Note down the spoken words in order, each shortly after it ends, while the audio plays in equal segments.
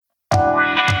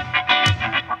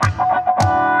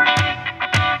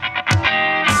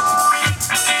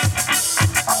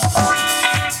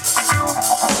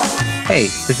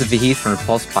This is Vahid from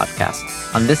Repulse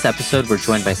Podcast. On this episode, we're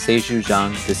joined by Saeju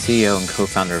Jeong, the CEO and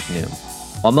co-founder of Noom.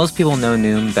 While most people know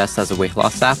Noom best as a weight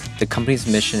loss app, the company's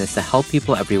mission is to help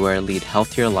people everywhere lead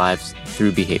healthier lives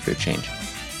through behavior change.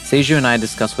 Saeju and I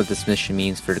discuss what this mission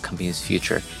means for the company's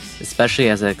future, especially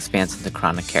as it expands into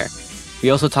chronic care. We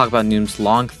also talk about Noom's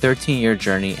long 13-year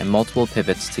journey and multiple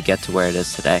pivots to get to where it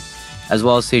is today, as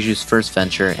well as Seju's first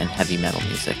venture in heavy metal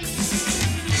music.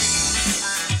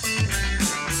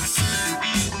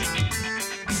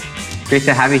 Great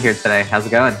to have you here today. How's it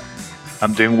going?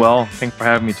 I'm doing well. Thanks for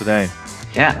having me today.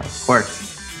 Yeah, of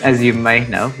course. As you might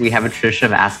know, we have a tradition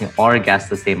of asking all our guests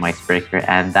the same icebreaker,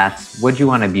 and that's, what do you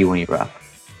want to be when you grow up?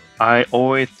 I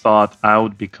always thought I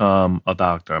would become a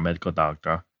doctor, a medical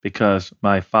doctor, because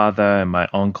my father and my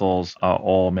uncles are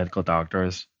all medical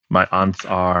doctors. My aunts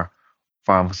are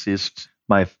pharmacists.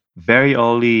 My very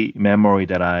early memory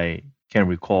that I can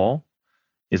recall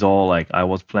is all like I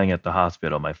was playing at the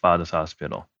hospital, my father's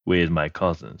hospital, with my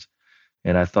cousins.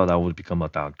 And I thought I would become a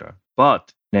doctor.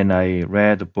 But then I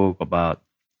read a book about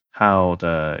how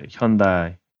the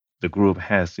Hyundai, the group,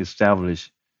 has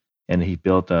established and he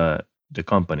built the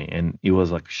company. And it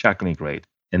was like shockingly great.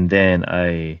 And then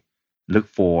I looked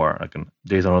for, like,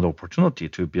 there's another opportunity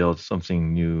to build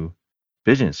something new,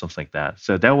 business, something like that.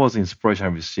 So that was the inspiration I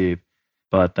received.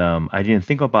 But I didn't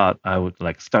think about I would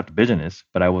like start a business,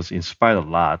 but I was inspired a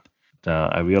lot.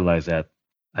 I realized that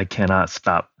I cannot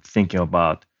stop thinking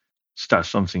about start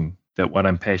something that what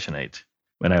I'm passionate.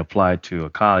 When I applied to a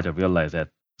college, I realized that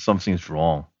something's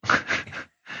wrong.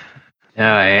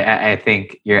 No, I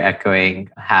think you're echoing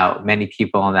how many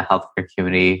people in the healthcare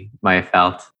community might have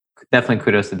felt. Definitely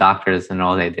kudos to doctors and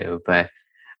all they do. But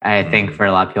I think for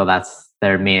a lot of people, that's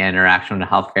their main interaction with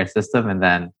the healthcare system. And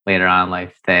then later on in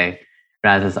life, they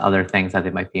realize there's other things that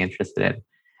they might be interested in.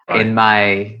 Right. In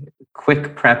my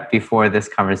quick prep before this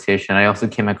conversation, I also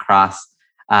came across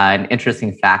an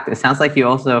interesting fact. It sounds like you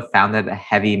also founded a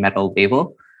heavy metal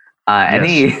label.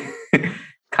 Any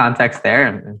context there?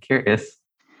 I'm curious.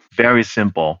 Very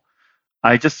simple.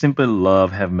 I just simply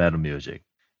love heavy metal music.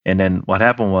 And then what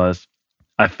happened was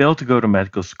I failed to go to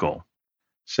medical school.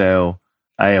 So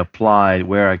I applied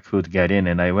where I could get in,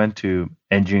 and I went to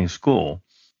engineering school.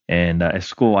 And at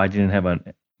school, I didn't have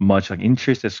much like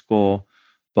interest at school.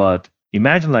 But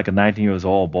imagine like a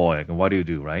 19-year-old boy. Like, what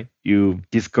do, right? You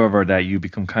discover that you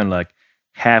become kind of like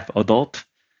half adult,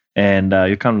 and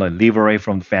you kind of like liberate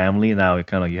from the family. Now you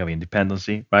kind of like you have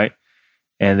independency, right?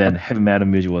 And then heavy metal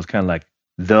music was kind of like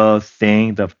the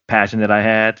thing, the passion that I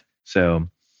had. So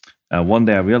one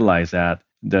day I realized that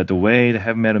the way the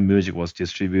heavy metal music was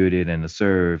distributed and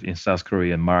served in South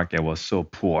Korean market was so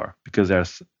poor because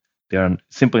there are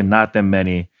simply not that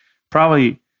many,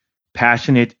 probably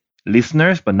passionate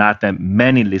listeners, but not that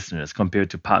many listeners compared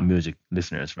to pop music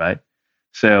listeners, right?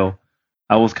 So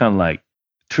I was kind of like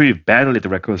treated badly at the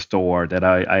record store that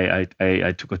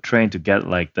I took a train to get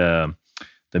like the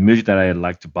music that I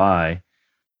like to buy.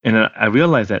 And then I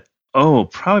realized that,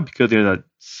 probably because there are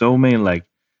so many like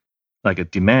a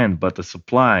demand, but the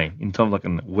supply in terms of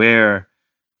like where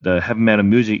the heavy metal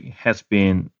music has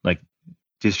been like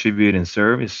distributed and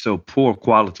served is so poor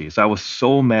quality. So I was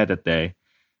so mad that day.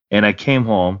 And I came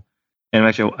home and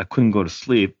actually I couldn't go to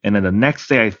sleep. And then the next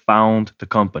day I found the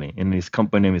company, and this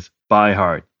company name is Buy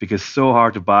Hard because it's so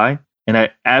hard to buy. And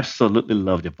I absolutely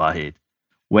loved it, buy it.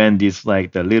 When this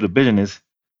like the little business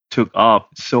took up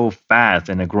so fast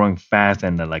and growing fast,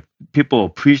 and like people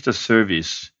appreciate the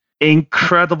service,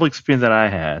 incredible experience that I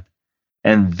had.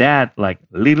 And that like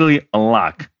literally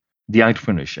unlocked the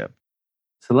entrepreneurship.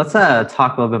 So let's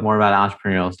talk a little bit more about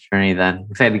entrepreneurial journey then.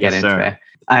 I'm excited to get Yes, into sir. it.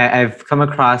 I've come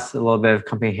across a little bit of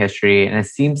company history, and it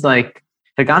seems like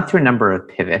they've gone through a number of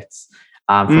pivots.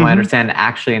 From what I understand,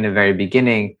 actually in the very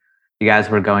beginning, you guys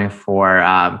were going for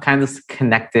kind of this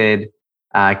connected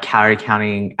calorie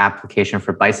counting application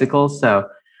for bicycles. So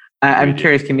I'm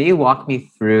curious, can you walk me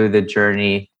through the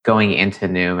journey going into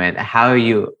Noom and how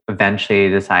you eventually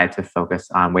decided to focus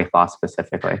on weight loss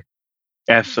specifically?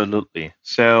 Absolutely.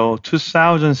 So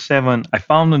 2007, I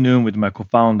found the Noom with my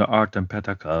co-founder Artem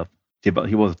Petakov. He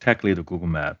was a tech lead at Google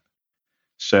Map.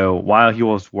 So while he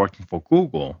was working for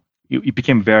Google, it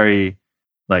became very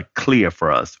like clear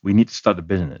for us. We need to start a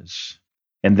business.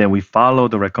 And then we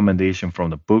followed the recommendation from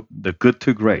the book, The Good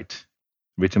to Great,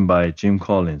 written by Jim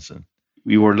Collinson.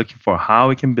 We were looking for how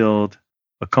we can build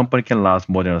a company can last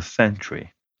more than a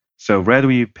century. So rather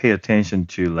we pay attention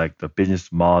to like the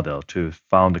business model to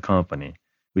found the company,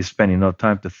 we spend enough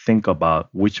time to think about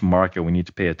which market we need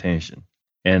to pay attention.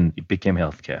 And it became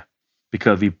healthcare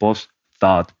because we both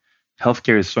thought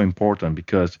healthcare is so important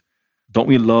because Don't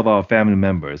we love our family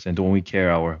members and don't we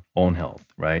care our own health,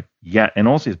 right? Yeah, and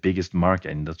also it's biggest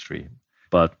market industry.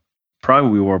 But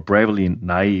probably we were bravely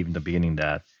naive in the beginning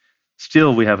that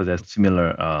still we have that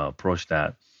similar approach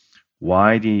that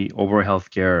why the overall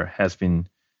healthcare has been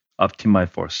optimized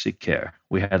for sick care.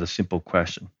 We had a simple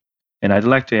question. And I'd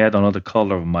like to add another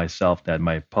color of myself that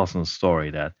my personal story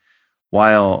that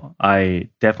while I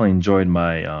definitely enjoyed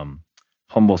my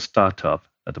humble startup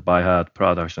at the By Heart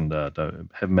Production, the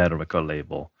heavy metal record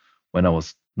label, when I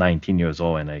was 19 years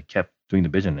old and I kept doing the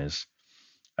business,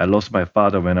 I lost my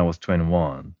father when I was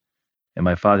 21. And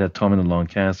my father had terminal lung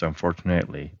cancer,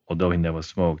 unfortunately, although he never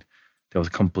smoked. That was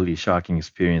a completely shocking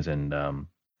experience and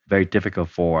very difficult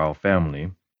for our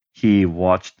family. He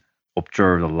watched,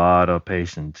 observed a lot of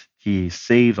patients. He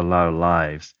saved a lot of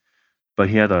lives, but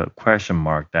he had a question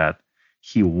mark that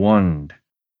he wanted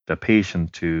the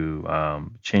patient to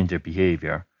change their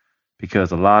behavior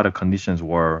because a lot of conditions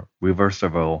were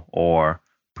reversible or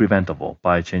preventable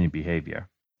by changing behavior.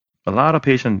 A lot of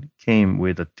patients came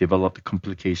with developed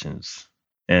complications,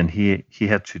 and he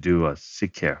had to do a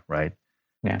sick care, right,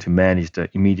 Yeah. to manage the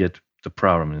immediate the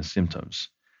problem and symptoms.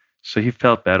 So he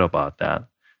felt bad about that.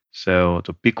 So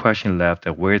the big question left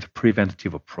that where's the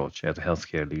preventative approach as a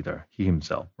healthcare leader, he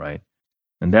himself, right?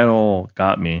 And that all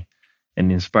got me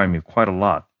and inspired me quite a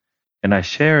lot. And I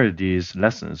shared these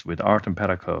lessons with Artem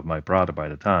Petakov, my brother by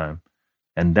the time,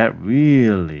 and that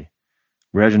really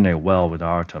resonated well with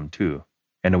Artem too.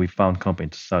 And we found company in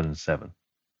 2007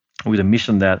 with a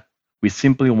mission that we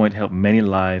simply want to help many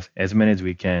lives, as many as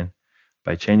we can,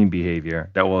 by changing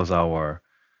behavior. That was our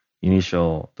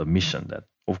initial the mission. That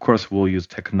of course we'll use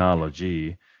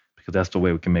technology because that's the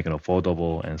way we can make an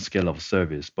affordable and scalable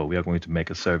service. But we are going to make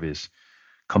a service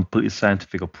completely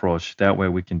scientific approach. That way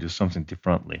we can do something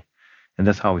differently. And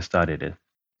that's how we started it.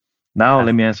 Now let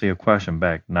That's me answer your question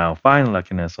back. Now finally I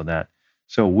can answer that.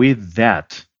 So with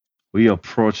that, we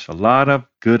approached a lot of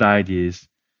good ideas,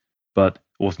 but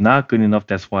it was not good enough.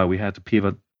 That's why we had to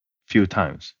pivot a few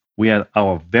times. We had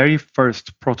our very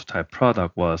first prototype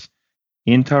product was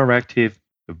interactive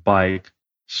bike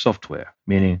software,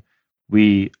 meaning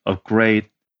we upgrade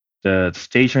the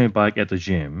stationary bike at the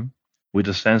gym with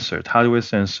the sensors, hardware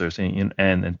sensors,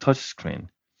 and touch screen.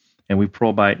 And we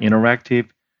provide interactive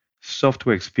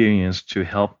software experience to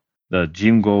help the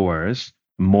gym goers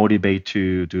motivate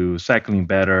to do cycling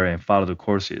better and follow the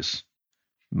courses.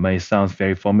 May sound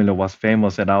very familiar what's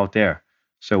famous and out there.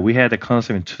 So we had the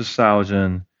concept in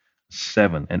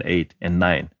 2007 and 8 and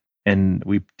 9, and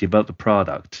we developed the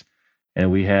product,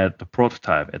 and we had the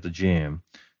prototype at the gym,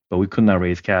 but we could not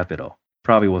raise capital.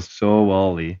 Probably was so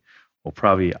early, or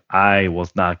probably I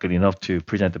was not good enough to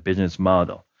present the business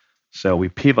model. So we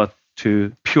pivot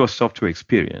to pure software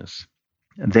experience,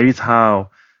 and that is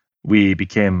how we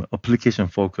became application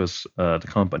focused the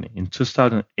company. In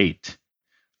 2008,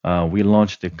 we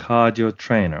launched the cardio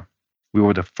trainer. We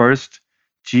were the first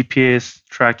GPS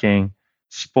tracking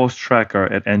sports tracker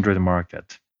at Android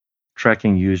market,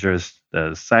 tracking users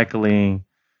cycling,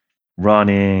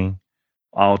 running,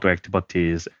 outdoor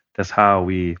activities. That's how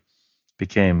we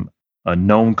became a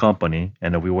known company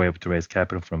and we were able to raise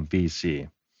capital from VC.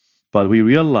 But we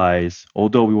realized,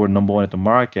 although we were number one at the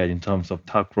market in terms of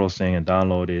top grossing and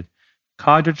downloaded,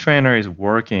 cardio trainer is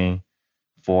working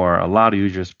for a lot of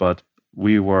users, but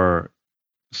we were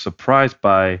surprised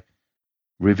by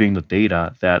reviewing the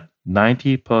data that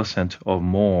 90% or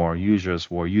more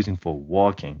users were using for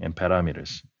walking and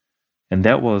parameters. And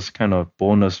that was kind of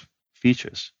bonus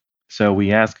features. So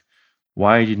we asked,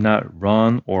 why did not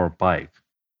run or bike?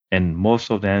 And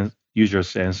most of the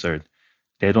users answered,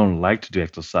 they don't like to do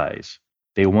exercise.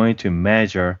 They wanted to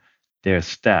measure their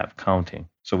step counting.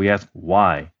 So we asked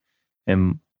why.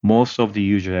 And most of the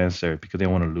users answered because they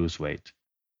want to lose weight.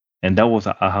 And that was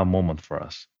an aha moment for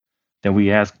us. Then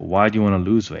we asked, why do you want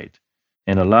to lose weight?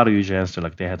 And a lot of users answered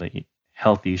like they had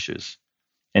health issues.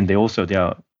 And they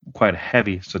are quite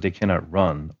heavy, so they cannot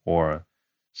run or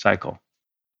cycle.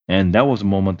 And that was a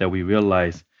moment that we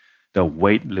realized the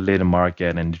weight related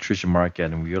market and nutrition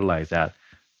market, and we realized that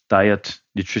diet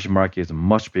nutrition market is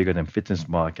much bigger than fitness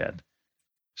market.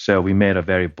 So we made a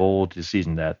very bold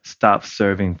decision that stop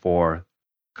serving for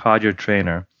cardio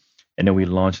trainer, and then we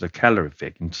launched the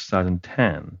Calorific in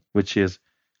 2010, which is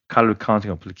calorie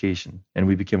counting application, and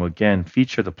we became again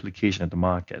featured application at the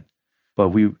market. But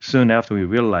we soon after we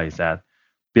realized that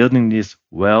building this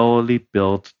well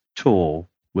built tool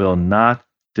will not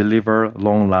deliver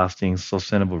long-lasting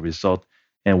sustainable result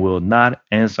and will not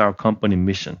answer our company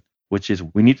mission, which is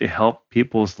we need to help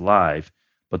people's life,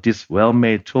 but this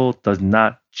well-made tool does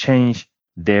not change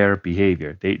their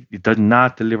behavior. It does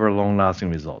not deliver long-lasting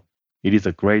result. It is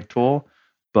a great tool,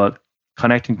 but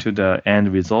connecting to the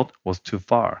end result was too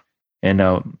far. And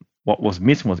what was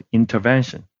missing was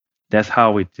intervention. That's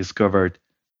how we discovered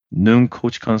Noom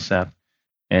Coach concept,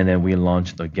 and then we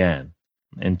launched again.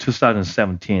 In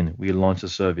 2017, we launched the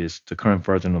service, the current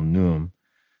version of Noom.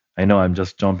 I know I'm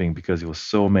just jumping because it was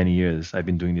so many years. I've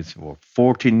been doing this for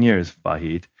 14 years,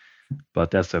 Fahid,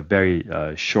 but that's a very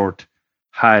short,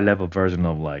 high level version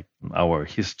of like our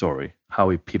history, how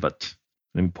we pivot.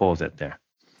 Let me pause it there.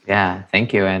 Yeah,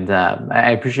 thank you. And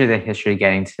I appreciate the history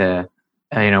getting to,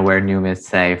 where Noom is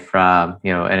today from,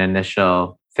 an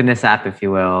initial fitness app, if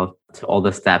you will, to all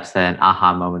the steps and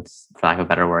aha moments, for lack of a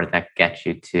better word, that get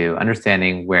you to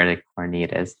understanding where the core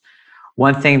need is.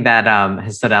 One thing that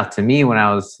has stood out to me when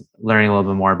I was learning a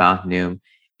little bit more about Noom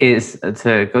is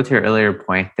to go to your earlier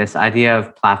point, this idea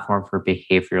of platform for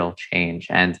behavioral change.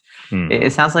 And it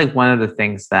Mhm. sounds like one of the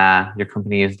things that your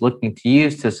company is looking to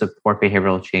use to support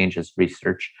behavioral change is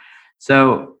research.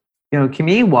 So, can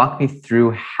you walk me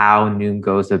through how Noom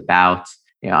goes about,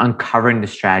 uncovering the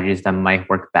strategies that might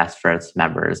work best for its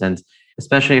members? And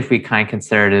especially if we kind of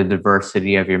consider the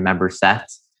diversity of your member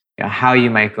sets, how you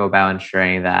might go about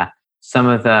ensuring that some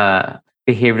of the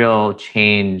behavioral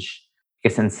change, I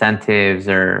guess, incentives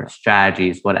or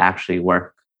strategies would actually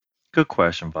work. Good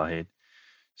question, Vahid.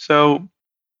 So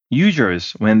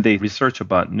users, when they research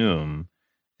about Noom,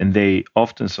 and they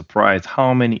often surprised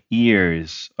how many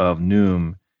years of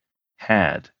Noom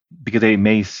had because they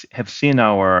may have seen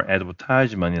our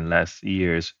advertisement in last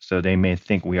years, so they may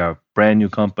think we are a brand new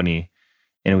company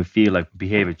and we feel like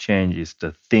behavior change is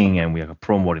the thing and we are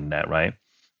promoting that, right?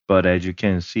 But as you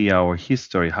can see, our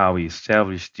history, how we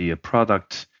established the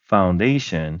product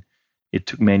foundation, it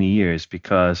took many years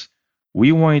because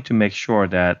we wanted to make sure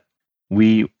that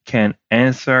we can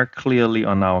answer clearly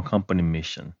on our company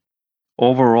mission.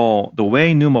 Overall, the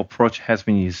way Noom approach has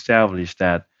been established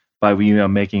that by we are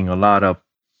making a lot of,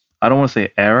 I don't want to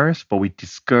say errors, but we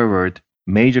discovered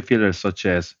major failures such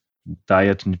as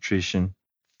diet, nutrition,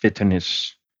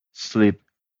 fitness, sleep,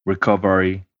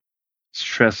 recovery,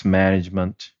 stress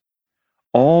management.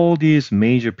 All these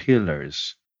major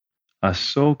pillars are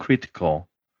so critical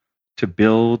to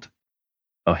build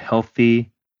a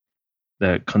healthy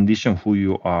the condition who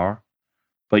you are,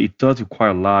 but it does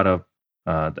require a lot of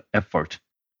the effort.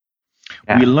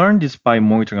 We Yeah. learn this by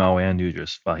monitoring our end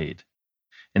users, Fahid.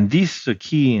 And this is the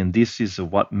key, and this is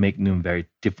what makes Noom very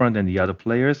different than the other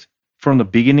players. From the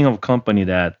beginning of company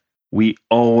that we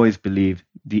always believe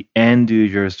the end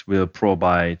users will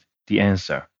provide the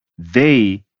answer.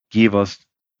 They give us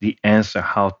the answer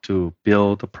how to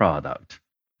build a product.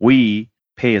 We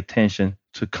pay attention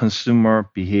to consumer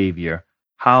behavior,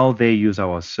 how they use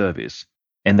our service,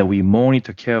 and that we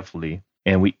monitor carefully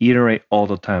and we iterate all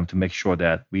the time to make sure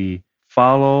that we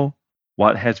follow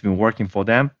what has been working for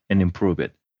them and improve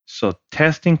it. So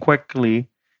testing quickly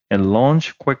and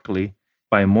launch quickly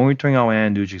by monitoring our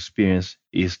end user experience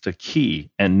is the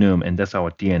key at Noom, and that's our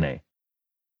DNA.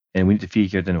 And we need to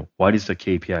figure then what is the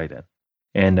KPI then.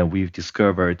 And we've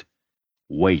discovered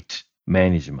weight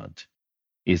management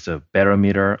is a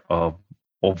barometer of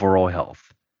overall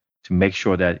health to make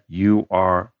sure that you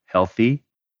are healthy.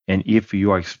 And if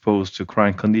you are exposed to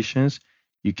chronic conditions,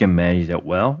 you can manage that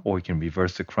well or you can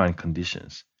reverse the chronic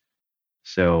conditions.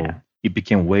 So Yeah. it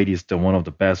became weight is the one of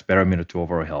the best barometer to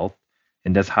overall health.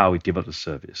 And that's how we develop the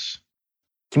service.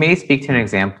 Can you speak to an Mm,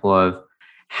 example of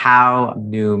how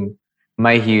Noom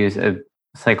might use a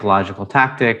psychological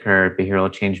tactic or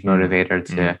behavioral change mm, motivator mm,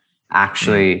 to mm.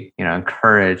 actually,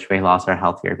 encourage weight loss or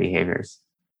healthier behaviors?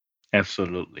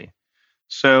 Absolutely.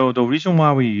 So the reason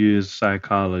why we use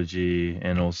psychology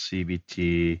and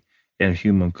CBT and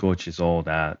human coach is all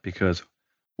that because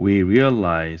we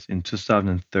realized in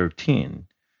 2013,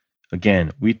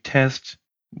 again,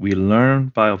 we learn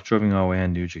by observing our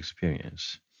end user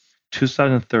experience.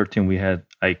 2013,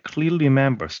 I clearly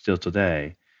remember still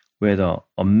today, we had an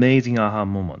amazing aha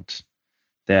moment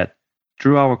that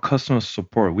through our customer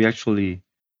support, we actually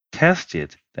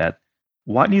tested that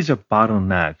what is your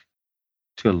bottleneck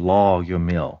to log your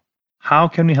meal? How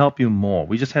can we help you more?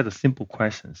 We just had the simple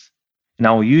questions. And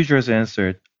our users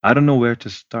answered, I don't know where to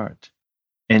start.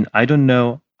 And I don't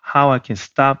know how I can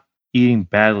stop eating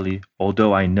badly,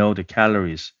 although I know the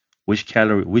calories, which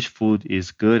food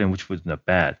is good and which food is not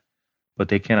bad. But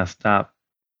they cannot stop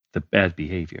the bad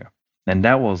behavior. And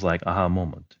that was like aha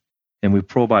moment. And we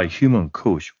provide human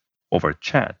coach over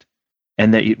chat.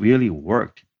 And that it really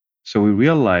worked. So we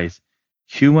realized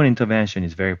human intervention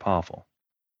is very powerful.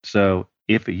 So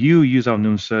if you use our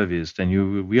Noom service, then you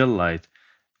will realize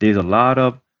there's a lot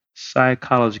of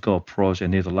psychological approach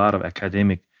and there's a lot of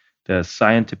academic, the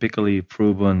scientifically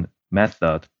proven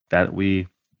method that we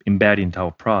embed into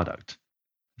our product.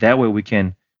 That way we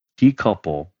can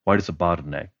decouple what is a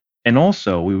bottleneck. And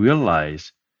also we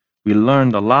realize we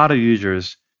learned a lot of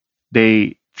users,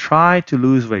 they tried to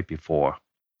lose weight before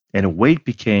and weight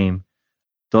became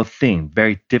the thing,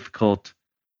 very difficult,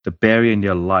 the barrier in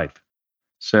their life.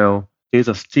 So it's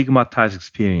a stigmatized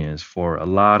experience for a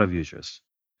lot of users.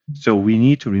 So we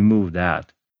need to remove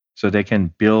that so they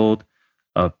can build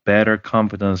a better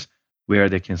competence where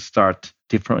they can start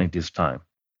differently this time.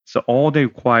 So all they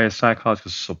require is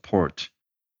psychological support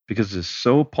because it's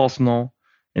so personal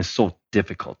and so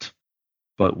difficult.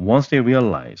 But once they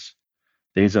realize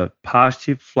there's a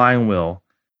positive flying wheel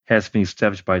has been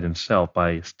established by themselves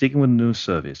by sticking with new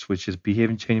service, which is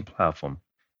behavior changing platform,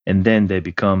 and then they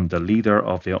become the leader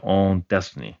of their own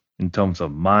destiny in terms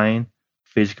of mind,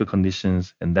 physical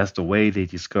conditions, and that's the way they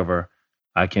discover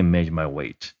I can manage my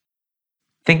weight.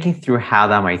 Thinking through how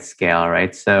that might scale,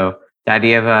 right? So the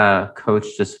idea of a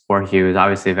coach to support you is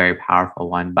obviously a very powerful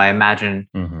one. But I imagine,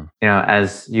 Mhm.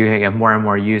 as you get more and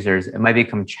more users, it might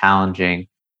become challenging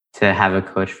to have a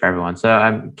coach for everyone. So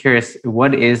I'm curious,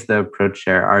 what is the approach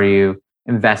there? Are you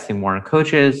investing more in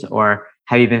coaches, or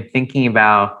have you been thinking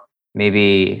about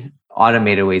maybe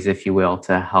automated ways, if you will,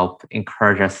 to help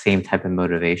encourage that same type of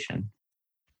motivation?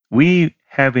 We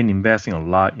have been investing a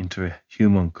lot into a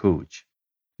human coach.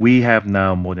 We have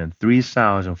now more than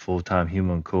 3,000 full-time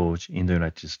human coach in the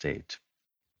United States,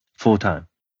 full-time.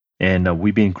 And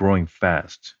we've been growing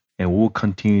fast. And we'll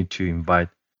continue to invite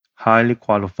highly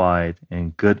qualified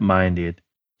and good-minded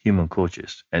human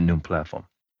coaches at Noom platform.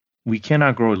 We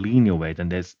cannot grow a linear way,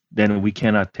 then we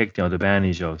cannot take the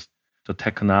advantage of the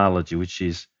technology, which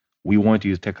is we want to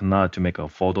use technology to make a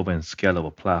affordable and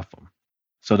scalable platform.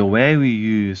 So the way we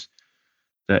use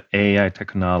the AI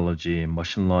technology,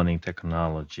 machine learning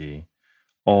technology,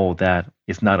 all that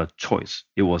is not a choice.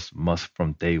 It was must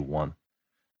from day one.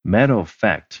 Matter of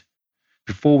fact,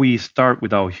 before we start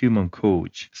with our human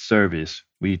coach service,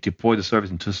 we deployed the service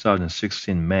in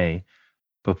 2016 May,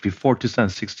 but before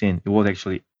 2016, it was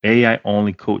actually AI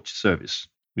only coach service,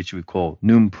 which we call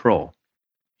Noom Pro.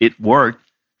 It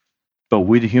worked, but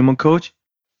with a human coach,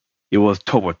 it was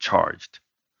turbocharged.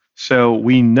 So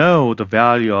we know the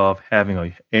value of having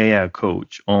an AI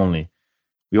coach only.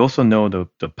 We also know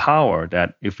the power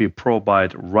that if we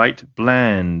provide right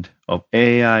blend of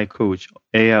AI coach,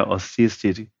 AI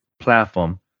assisted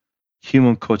platform,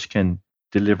 human coach can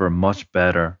deliver much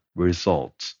better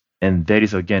results. And that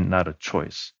is again not a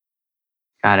choice.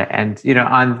 Got it. And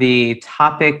on the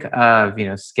topic of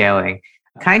scaling,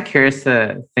 I'm kind of curious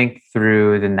to think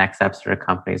through the next steps for a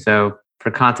company. So,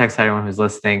 for context, everyone who's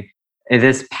listening,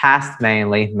 this past May, in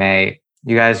late May,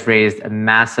 you guys raised a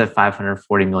massive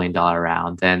 $540 million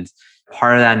round, and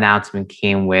part of that announcement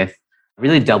came with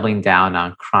really doubling down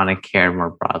on chronic care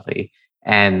more broadly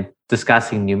and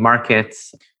discussing new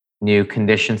markets, new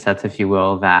condition sets, if you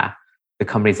will, that the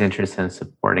company's interested in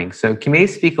supporting. So, can you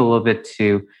maybe speak a little bit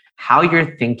to how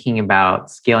you're thinking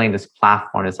about scaling this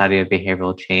platform, this idea of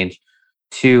behavioral change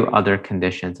to other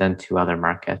conditions and to other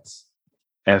markets?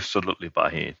 Absolutely,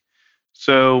 Bahid.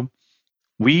 So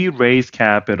we raised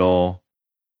capital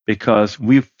because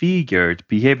we figured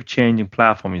behavior changing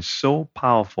platform is so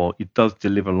powerful, it does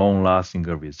deliver long lasting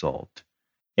good result.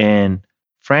 And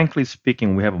frankly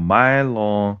speaking, we have a mile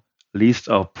long list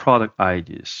of product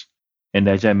ideas. And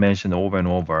as I mentioned over and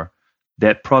over,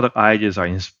 that product ideas are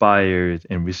inspired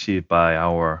and received by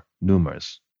our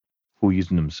Noomers who use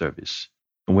Noom service.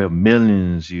 And we have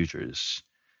millions of users.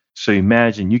 So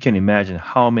you can imagine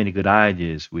how many good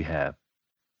ideas we have.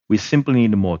 We simply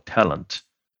need more talent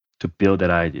to build that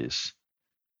ideas.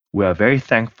 We are very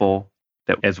thankful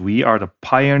that as we are the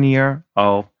pioneer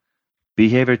of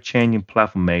behavior changing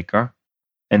platform maker,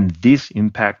 and this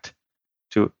impact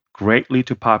to greatly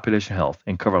to population health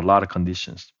and cover a lot of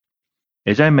conditions.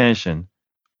 As I mentioned,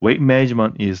 weight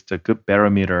management is the good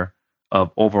barometer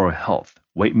of overall health.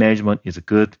 Weight management is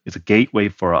a gateway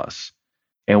for us.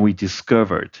 And we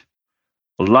discovered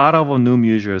a lot of our new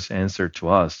users answered to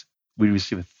us. We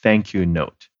receive a thank you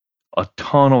note, a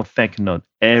ton of thank you note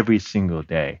every single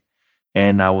day.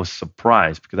 And I was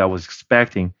surprised because I was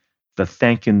expecting the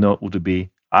thank you note would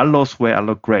be, I lost weight, I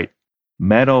look great.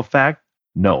 Matter of fact,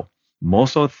 no.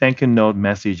 Most of the thank you note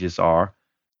messages are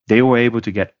they were able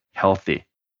to get healthy.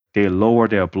 They lowered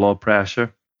their blood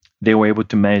pressure. They were able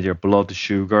to manage their blood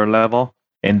sugar level.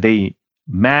 And they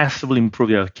massively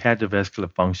improved their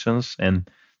cardiovascular functions. And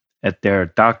at their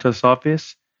doctor's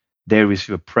office, they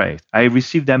receive a praise. I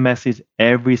receive that message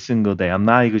every single day. I'm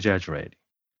not exaggerating.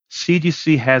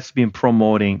 CDC has been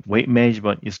promoting weight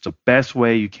management is the best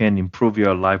way you can improve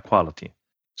your life quality.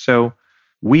 So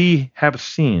We have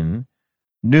seen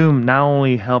Noom not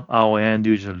only help our end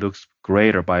user looks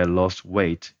greater by lost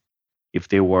weight if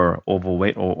they were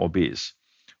overweight or obese.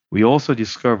 We also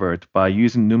discovered by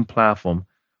using Noom platform,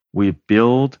 we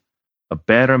build a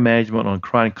better management on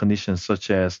chronic conditions such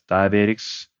as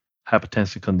diabetics,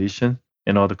 hypertensive condition,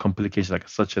 and other complications like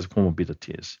such as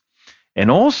comorbidities.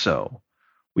 And also,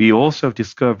 we also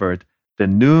discovered that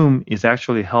Noom is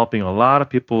actually helping a lot of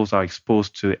people who are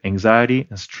exposed to anxiety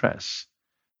and stress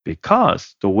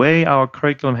because the way our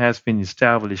curriculum has been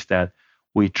established that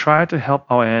we try to help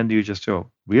our end users to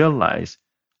realize,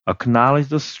 acknowledge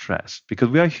the stress because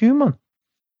we are human.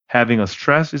 Having a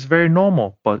stress is very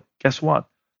normal, but guess what?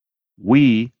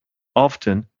 We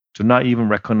often do not even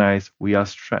recognize we are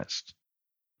stressed.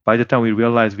 By the time we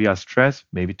realize we are stressed,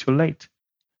 maybe too late.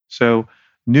 So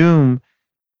Noom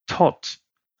taught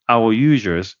our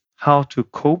users how to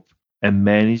cope and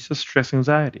manage the stress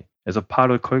anxiety as a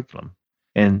part of the curriculum.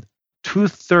 And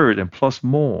two-thirds and plus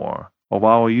more of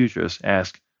our users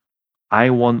ask, I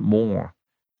want more.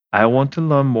 I want to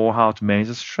learn more how to manage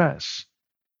the stress.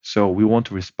 So we want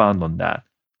to respond on that,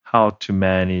 how to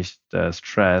manage the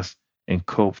stress and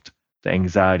cope the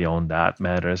anxiety on that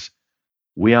matters.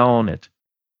 We are on it.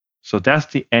 So that's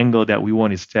the angle that we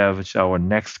want to establish our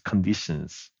next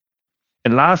conditions.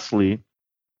 And lastly,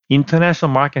 international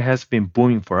market has been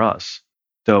booming for us.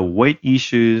 The weight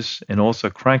issues and also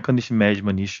chronic condition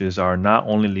management issues are not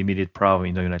only limited problem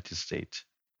in the United States.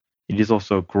 It is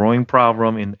also a growing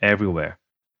problem in everywhere.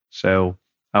 So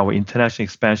our international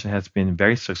expansion has been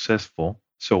very successful.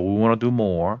 So we want to do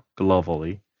more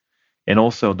globally. And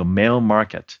also the male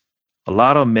market. A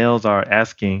lot of males are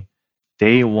asking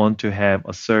they want to have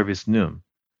a service Noom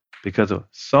because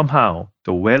somehow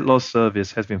the weight loss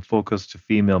service has been focused to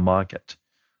female market,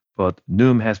 but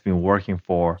Noom has been working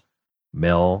for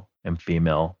male and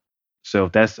female. So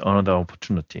that's another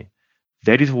opportunity.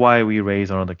 That is why we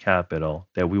raise another capital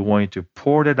that we wanted to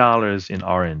pour the dollars in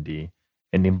R&D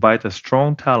and invite a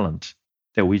strong talent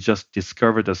that we just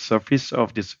discovered the surface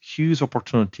of this huge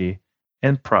opportunity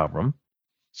and problem.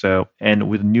 So, and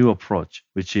with a new approach,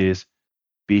 which is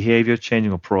behavior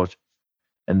changing approach.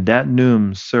 And that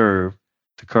Noom serve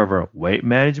to cover weight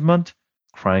management,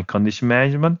 chronic condition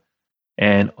management,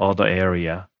 and other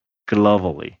area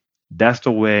globally. That's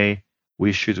the way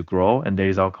we should grow, and that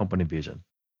is our company vision.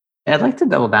 I'd like to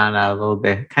double down on that a little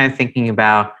bit, kind of thinking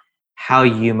about how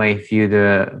you might view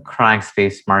the chronic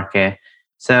space market.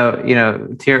 So,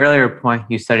 to your earlier point,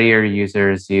 you study your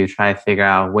users, you try to figure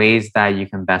out ways that you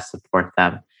can best support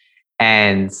them.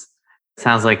 And it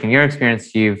sounds like in your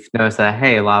experience, you've noticed that,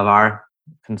 hey, a lot of our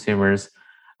consumers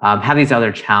have these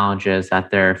other challenges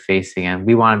that they're facing, and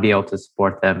we want to be able to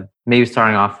support them. Maybe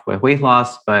starting off with weight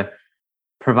loss, but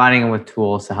providing them with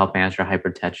tools to help manage their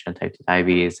hypertension, type 2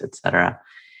 diabetes, et cetera.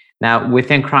 Now,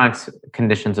 within chronic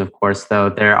conditions, of course, though,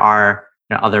 there are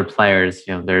other players.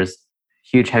 There's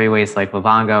huge heavyweights like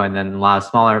Livongo, and then a lot of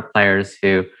smaller players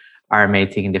who are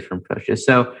maybe taking different approaches.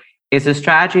 So is the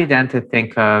strategy then to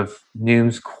think of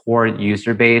Noom's core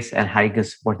user base and how you can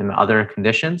support them in other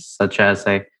conditions, such as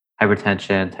like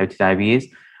hypertension, type 2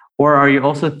 diabetes? Or are you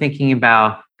also thinking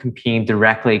about competing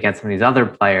directly against some of these other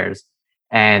players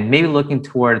and maybe looking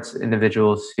towards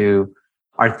individuals who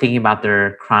are thinking about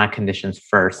their chronic conditions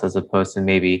first, as opposed to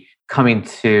maybe coming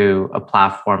to a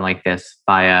platform like this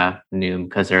via Noom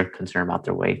because they're concerned about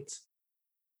their weights?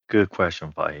 Good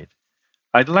question, Fahid.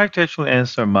 I'd like to actually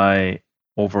answer my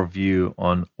overview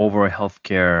on overall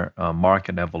healthcare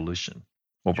market evolution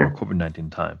over Sure.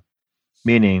 COVID-19 time.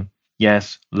 Meaning,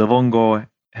 yes, Livongo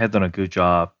has done a good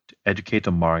job to educate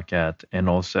the market, and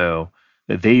also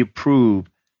that they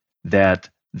proved that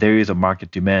there is a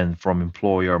market demand from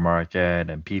employer market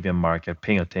and PBM market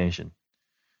paying attention.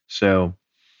 So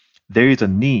there is a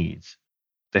need.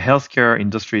 The healthcare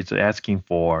industry is asking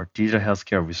for digital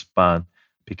healthcare response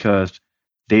because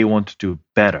they want to do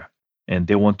better and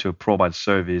they want to provide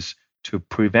service to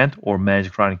prevent or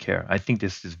manage chronic care. I think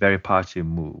this is very positive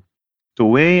move. The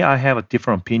way I have a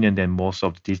different opinion than most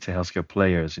of the digital healthcare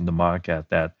players in the market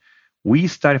that we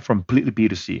started from completely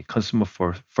B2C, consumer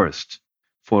first,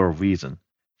 for a reason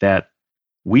that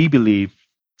we believe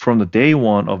from the day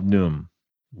one of Noom,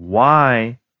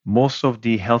 why most of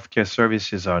the healthcare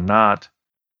services are not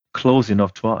close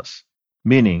enough to us.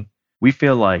 Meaning, we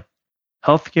feel like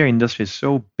healthcare industry is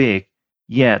so big,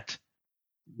 yet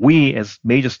we as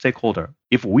major stakeholder,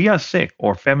 if we are sick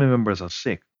or family members are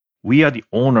sick, we are the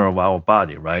owner of our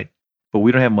body, right? But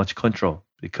we don't have much control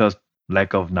because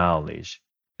lack of knowledge.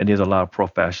 And there's a lot of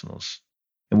professionals.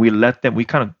 And we let them, we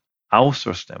kind of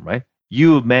outsource them, right?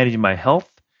 You manage my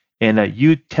health and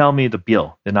you tell me the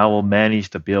bill, then I will manage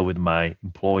the bill with my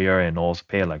employer and also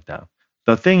pay it like that.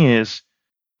 The thing is,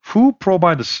 who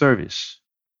provide the service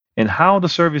and how the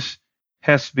service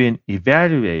has been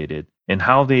evaluated and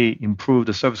how they improve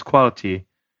the service quality,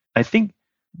 I think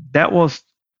that was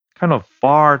kind of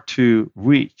far to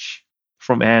reach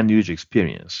from end user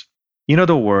experience. In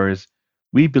other words,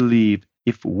 we believe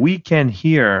if we can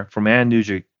hear from end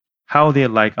user how they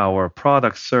like our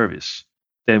product service,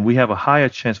 then we have a higher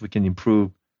chance we can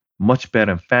improve much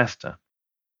better and faster.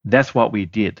 That's what we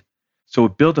did. So we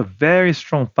built a very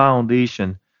strong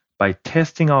foundation by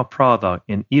testing our product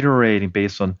and iterating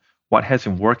based on what has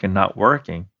been working and not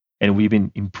working. And we've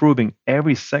been improving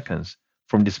every second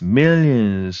from this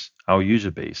millions our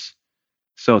user base.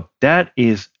 So that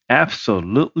is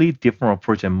absolutely different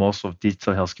approach than most of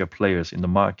digital healthcare players in the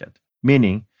market.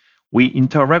 Meaning we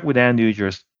interact with end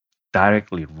users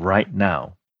directly right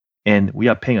now. And we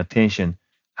are paying attention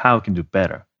how we can do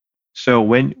better. So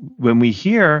when we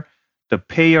hear the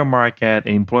payer market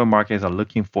and employer markets are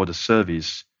looking for the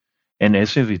service, and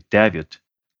as soon as we debut,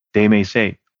 they may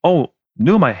say, "Oh,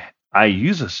 no, I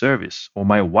use a service, or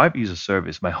my wife uses a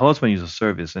service, my husband uses a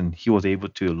service, and he was able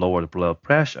to lower the blood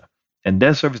pressure, and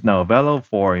that service now available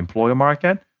for employer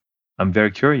market." I'm very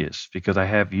curious because I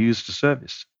have used the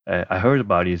service. I heard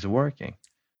about it is working,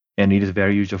 and it is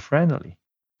very user friendly.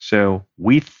 So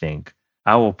we think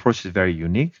our approach is very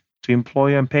unique to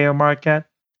employer and payer market.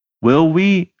 Will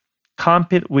we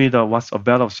compete with what's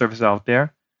available services out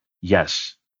there?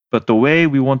 Yes. But the way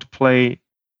we want to play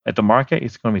at the market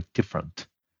is going to be different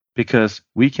because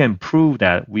we can prove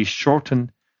that we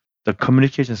shorten the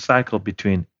communication cycle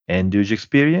between end user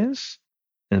experience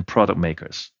and product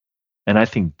makers. And I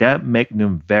think that makes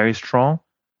them very strong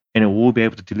and it will be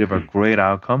able to deliver a great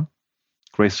outcome,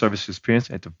 great service experience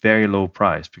at a very low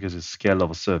price because it's scale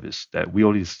of a service that we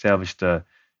already established the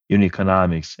unit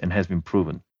economics and has been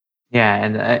proven. Yeah,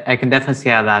 and I can definitely see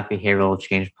how that behavioral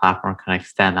change platform can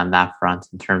extend on that front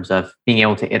in terms of being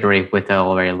able to iterate with the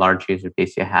already large user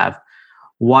base you have.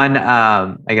 One,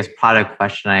 I guess, product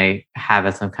question I have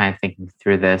as I'm kind of thinking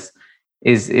through this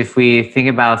is if we think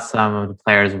about some of the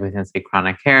players within, say,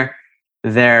 chronic care,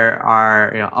 there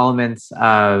are elements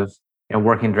of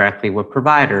working directly with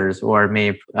providers or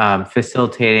maybe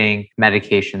facilitating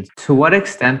medications. To what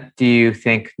extent do you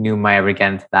think New might ever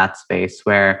get into that space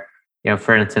where,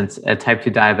 for instance, a type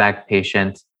 2 diabetic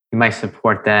patient, you might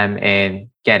support them in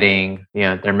getting,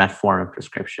 their metformin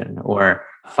prescription or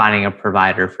finding a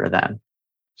provider for them?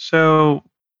 So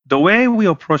the way we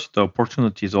approach the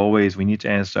opportunity is always we need to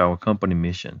answer our company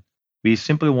mission. We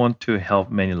simply want to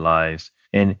help many lives.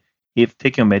 And if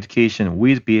taking a medication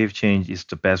with behavior change is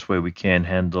the best way we can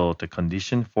handle the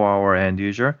condition for our end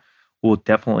user, we'll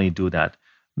definitely do that.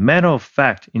 Matter of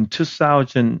fact, in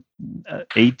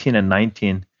 2018 and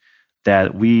 19,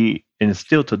 that we and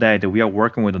still today that we are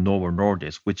working with the Novo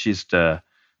Nordisk, which is the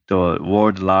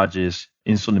world's largest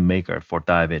insulin maker for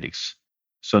diabetics.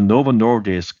 So Novo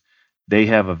Nordisk, they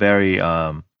have a very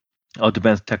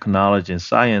advanced technology and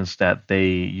science that they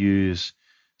use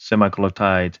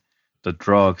semaglutide, the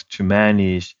drug, to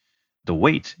manage the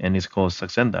weight, and it's called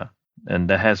Saxenda, and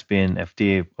that has been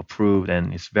FDA approved,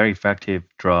 and it's very effective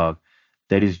drug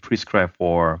that is prescribed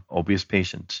for obese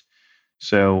patients.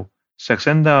 So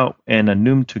Saxenda and a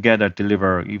Noom together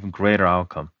deliver even greater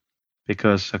outcome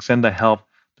because Saxenda help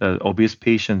the obese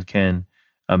patient can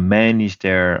manage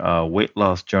their weight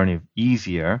loss journey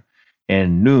easier,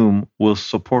 and Noom will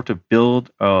support to build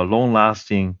a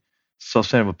long-lasting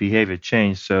sustainable behavior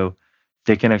change so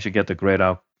they can actually get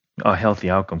the a healthy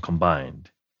outcome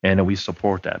combined. And we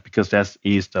support that because that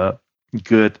is the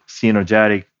good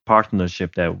synergetic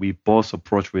partnership that we both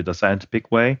approach with a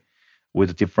scientific way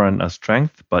with different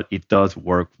strength, but it does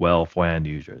work well for end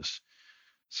users.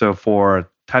 So for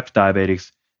type 2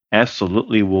 diabetics,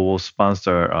 absolutely we will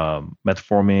sponsor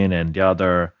metformin and the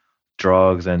other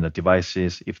drugs and the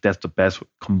devices. If that's the best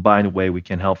combined way we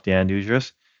can help the end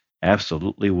users,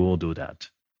 absolutely we will do that.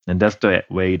 And that's the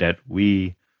way that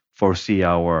we foresee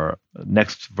our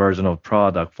next version of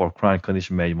product for chronic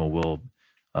condition management will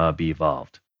be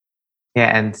evolved.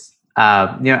 Yeah, and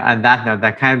on that note,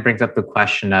 that kind of brings up the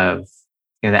question of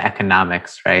the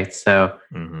economics, right? So,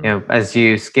 as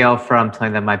you scale from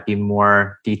something that might be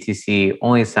more DTC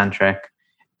only centric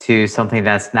to something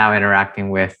that's now interacting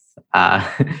with,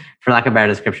 for lack of a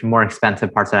better description, more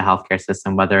expensive parts of the healthcare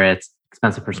system, whether it's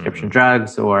expensive prescription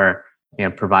drugs or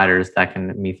providers that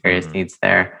can meet various needs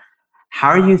there. How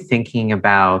are you thinking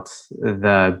about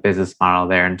the business model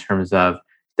there in terms of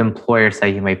the employers that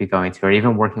you might be going to, or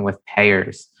even working with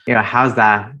payers? How's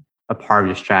that a part of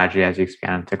your strategy as you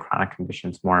expand into chronic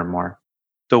conditions more and more?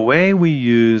 The way we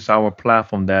use our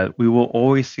platform, that we will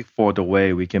always seek for the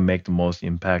way we can make the most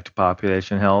impact to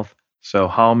population health. So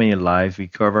how many lives we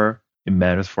cover, it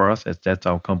matters for us, as that's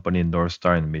our company North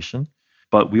Star and mission.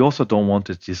 But we also don't want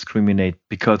to discriminate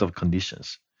because of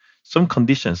conditions. Some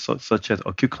conditions, such as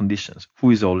acute conditions,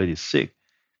 who is already sick,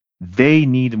 they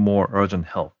need more urgent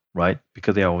help, right?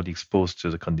 Because they are already exposed to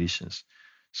the conditions.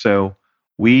 So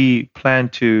we plan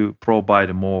to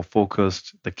provide more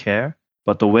focused the care,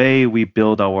 but the way we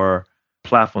build our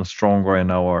platform stronger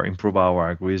and our improve our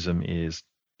algorithm is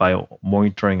by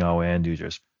monitoring our end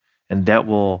users, and that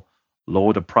will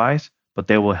lower the price, but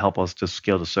they will help us to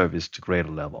scale the service to greater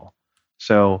level.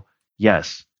 So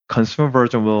yes, consumer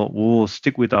version will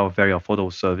stick with our very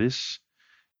affordable service,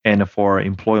 and for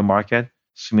employer market,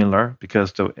 similar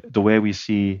because the way we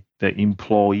see the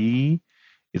employee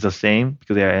is the same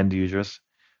because they are end users.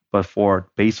 But for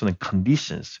based on the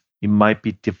conditions, it might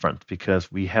be different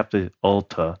because we have to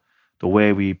alter the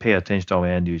way we pay attention to our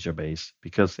end user base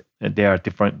because they are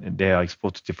different. They are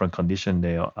exposed to different conditions.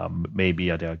 They are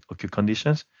maybe they are acute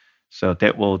conditions, so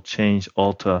that will change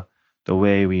alter the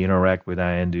way we interact with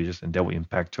our end users, and that will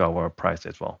impact to our price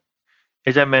as well.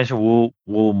 As I mentioned,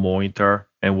 we'll monitor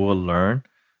and we'll learn,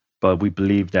 but we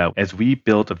believe that as we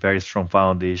build a very strong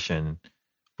foundation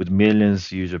with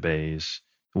millions user base,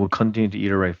 we'll continue to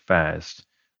iterate fast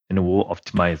and we'll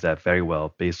optimize that very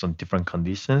well based on different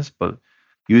conditions. But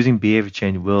using behavior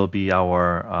change will be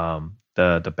our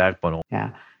the backbone.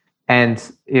 Yeah. And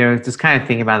just kind of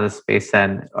thinking about the space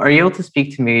then, are you able to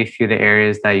speak to maybe a few of the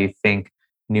areas that you think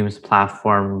Noom's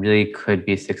platform really could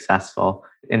be successful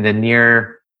in the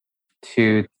near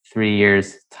 2, 3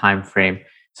 years time frame?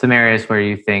 Some areas where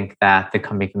you think that the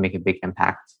company can make a big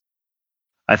impact.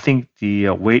 I think the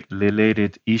weight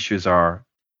related issues are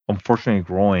unfortunately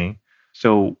growing.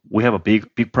 So we have a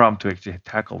big problem to actually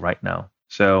tackle right now.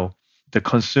 So the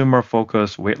consumer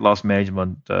focused weight loss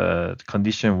management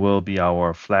condition will be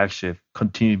our flagship,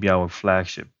 continue to be our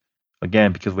flagship.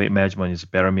 Again, because weight management is a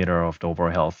barometer of the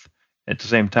overall health. At the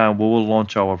same time, we will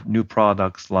launch our new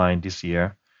products line this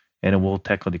year, and it will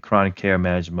tackle the chronic care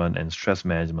management and stress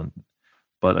management.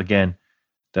 But again,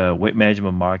 the weight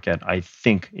management market, I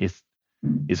think, is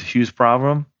a huge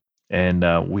problem, and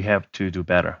we have to do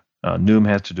better. Noom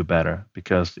has to do better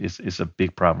because it's a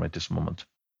big problem at this moment.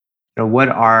 What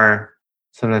are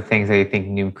some of the things that you think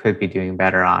Noom could be doing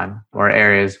better on, or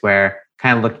areas where,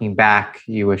 kind of looking back,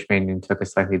 you wish maybe Noom took a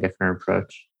slightly different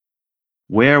approach?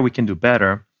 Where we can do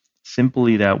better,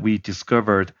 simply that we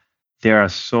discovered there are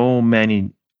so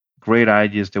many great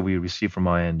ideas that we receive from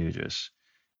our end users,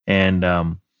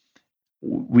 and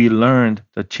we learned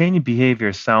that changing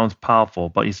behavior sounds powerful,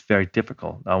 but it's very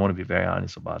difficult. I want to be very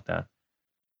honest about that.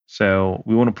 So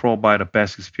we want to provide the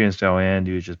best experience to our end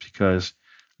users because,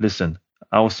 listen,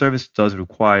 our service does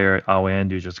require our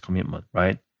end users' commitment,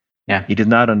 right? Yeah. It's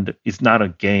not a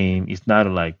game. It's not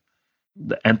like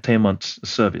the entertainment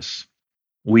service.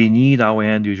 We need our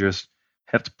end users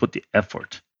have to put the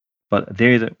effort, but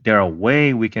there are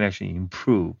way we can actually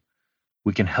improve.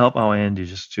 We can help our end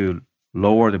users to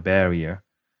lower the barrier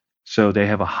so they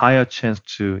have a higher chance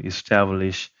to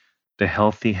establish the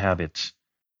healthy habits.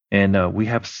 And we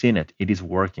have seen it. It is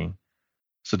working.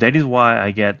 So that is why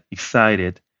I get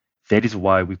excited. That is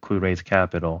why we could raise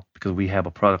capital because we have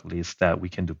a product list that we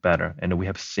can do better and we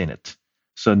have seen it.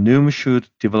 So Noom should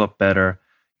develop better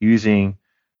using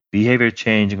behavior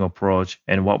changing approach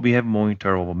and what we have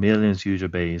monitored over millions user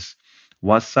base,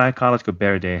 what psychological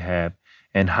barrier they have,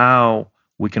 and how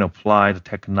we can apply the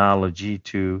technology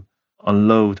to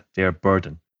unload their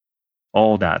burden.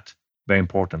 All that very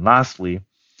important. Lastly,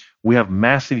 we have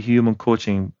massive human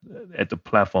coaching at the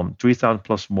platform, 3,000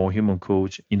 plus more human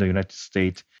coach in the United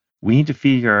States. We need to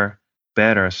figure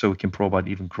better so we can provide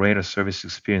even greater service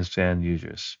experience to end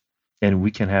users. And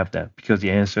we can have that because the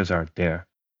answers are there.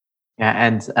 Yeah,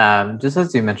 and just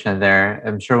as you mentioned there,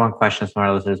 I'm sure one question some of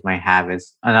our listeners might have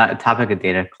is on a topic of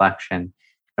data collection.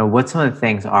 What some of the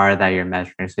things are that you're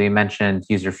measuring? So you mentioned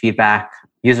user feedback,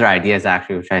 user ideas,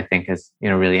 actually, which I think is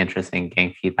really interesting,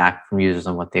 getting feedback from users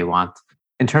on what they want.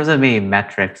 In terms of maybe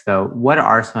metrics, though, what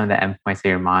are some of the endpoints that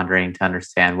you're monitoring to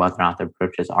understand whether or not the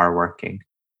approaches are working?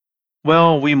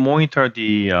 Well, we monitor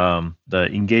the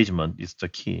engagement is the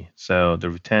key. So the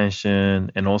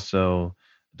retention and also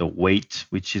the weight,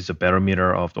 which is a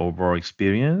barometer of the overall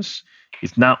experience.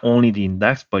 It's not only the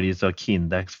index, but it's a key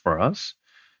index for us.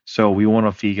 So we want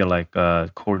to figure like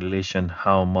correlation,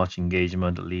 how much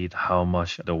engagement lead, how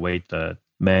much the weight, the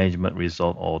management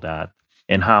result, all that,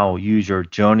 and how user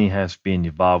journey has been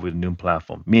evolved with new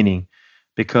platform. Meaning,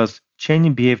 because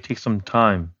changing behavior takes some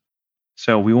time,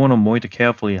 So we want to monitor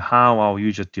carefully how our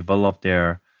users develop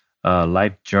their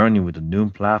life journey with the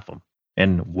Noom platform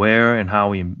and where and how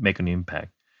we make an impact.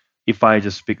 If I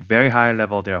just speak very high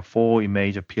level, there are four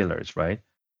major pillars, right?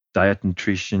 Diet,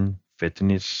 nutrition,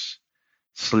 fitness,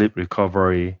 sleep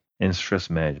recovery, and stress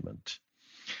management.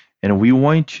 And we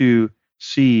want to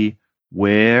see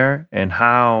where and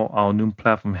how our new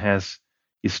platform has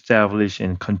established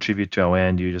and contribute to our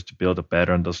end users to build a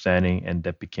better understanding and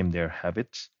that became their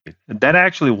habits. That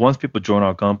actually, once people join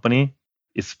our company,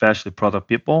 especially product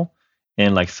people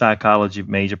and like psychology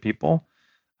major people,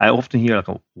 I often hear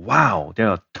like, wow, there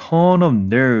are a ton of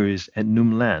nerds at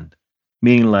Noomland,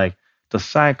 meaning like the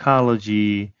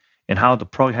psychology and how the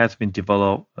product has been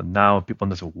developed. Now people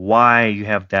understand why you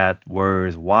have that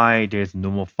words, why there's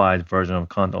normal-fied version of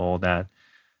content, all that.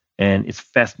 And it's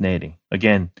fascinating.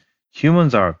 Again,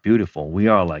 humans are beautiful. We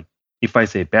are like, if I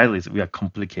say badly, we are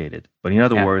complicated. But in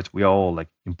other Yeah. words, we are all like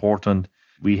important.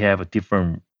 We have a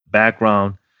different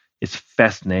background. It's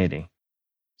fascinating.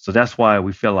 So that's why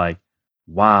we feel like,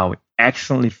 wow, we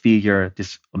excellently figure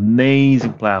this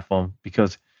amazing platform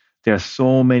because there are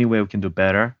so many ways we can do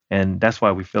better. And that's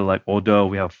why we feel like, although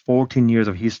we have 14 years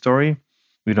of history,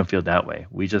 we don't feel that way.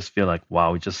 We just feel like,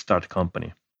 wow, we just start a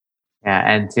company. Yeah,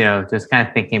 and just kind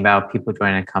of thinking about people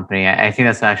joining a company, I think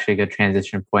that's actually a good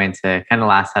transition point to kind of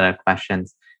last set of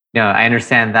questions. I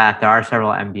understand that there are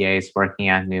several MBAs working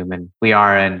at Noom, and we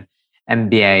are an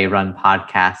MBA-run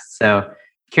podcast. So,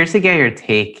 curious to get your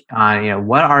take on,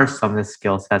 what are some of the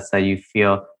skill sets that you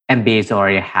feel MBAs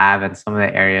already have, and some of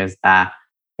the areas that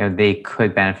they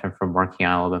could benefit from working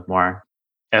on a little bit more.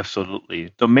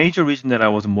 Absolutely. The major reason that I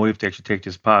was motivated to actually take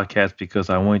this podcast because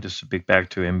I wanted to speak back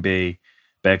to MBA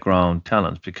background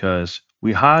talents because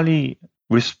we highly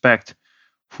respect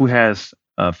who has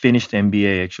finished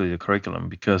MBA, actually the curriculum,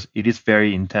 because it is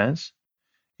very intense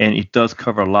and it does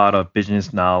cover a lot of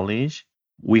business knowledge.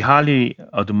 We highly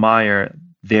admire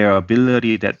their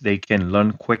ability that they can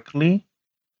learn quickly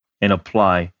and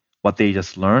apply what they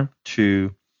just learned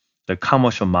to the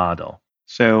commercial model.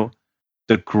 So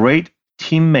the great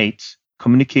teammates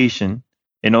communication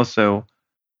and also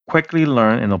quickly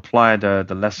learn and apply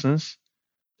the lessons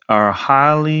are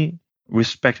highly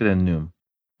respected in Noom.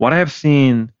 What I have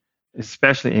seen,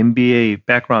 especially MBA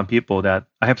background people, that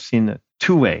I have seen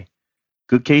two-way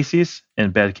good cases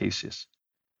and bad cases.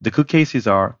 The good cases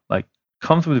are like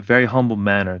comes with a very humble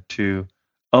manner to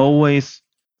always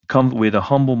come with a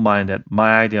humble mind that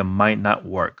my idea might not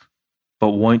work, but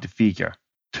want to figure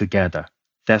together.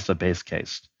 That's the base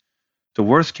case. The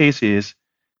worst case is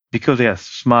because they are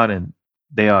smart and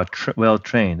they are well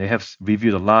trained. They have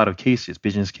reviewed a lot of cases,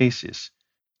 business cases.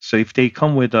 So if they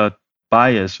come with a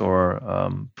bias or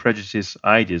prejudice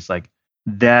ideas, like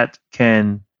that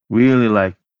can really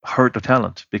like hurt the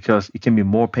talent because it can be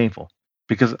more painful.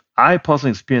 Because I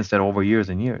personally experienced that over years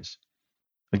and years.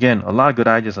 Again, a lot of good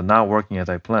ideas are not working as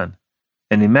I planned.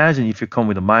 And imagine if you come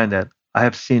with a mind that I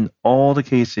have seen all the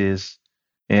cases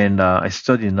and I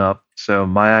studied enough, so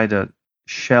my idea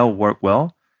shall work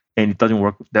well, and it doesn't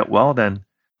work that well, then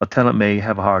a talent may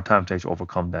have a hard time to actually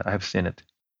overcome that. I have seen it.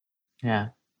 Yeah.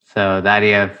 So the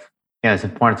idea of, it's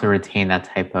important to retain that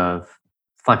type of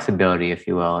flexibility, if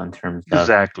you will, in terms of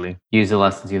Exactly. use the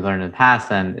lessons you've learned in the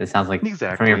past. And it sounds like from your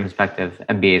Exactly. perspective,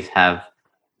 MBAs have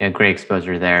great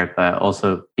exposure there, but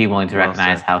also be willing to Well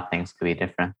recognize said. how things could be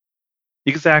different.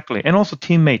 Exactly. And also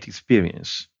teammate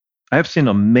experience. I have seen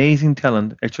amazing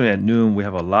talent. Actually, at Noom, we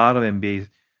have a lot of MBA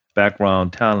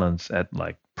background talents at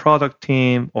like product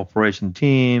team, operation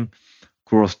team,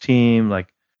 growth team.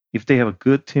 Like if they have a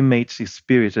good teammates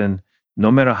experience and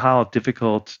no matter how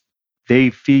difficult, they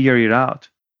figure it out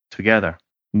together.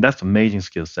 And that's amazing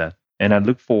skill set. And I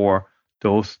look for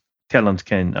those talents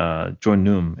can join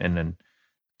Noom and then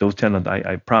those talent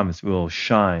I promise will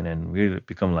shine and really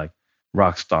become like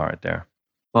rock star right there.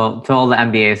 Well, to all the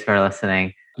MBAs who are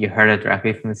listening, you heard it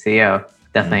directly from the CEO.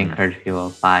 Definitely Mhm. encourage people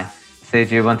to apply.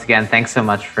 Seju, once again, thanks so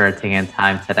much for taking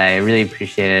time today. I really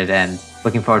appreciate it and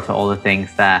looking forward to all the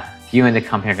things that you and the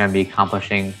company are going to be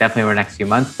accomplishing, definitely over the next few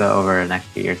months, but over the next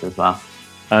few years as well.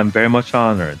 I'm very much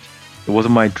honored. It was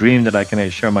my dream that I can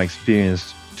share my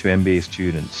experience to MBA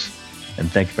students. And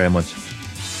thank you very much.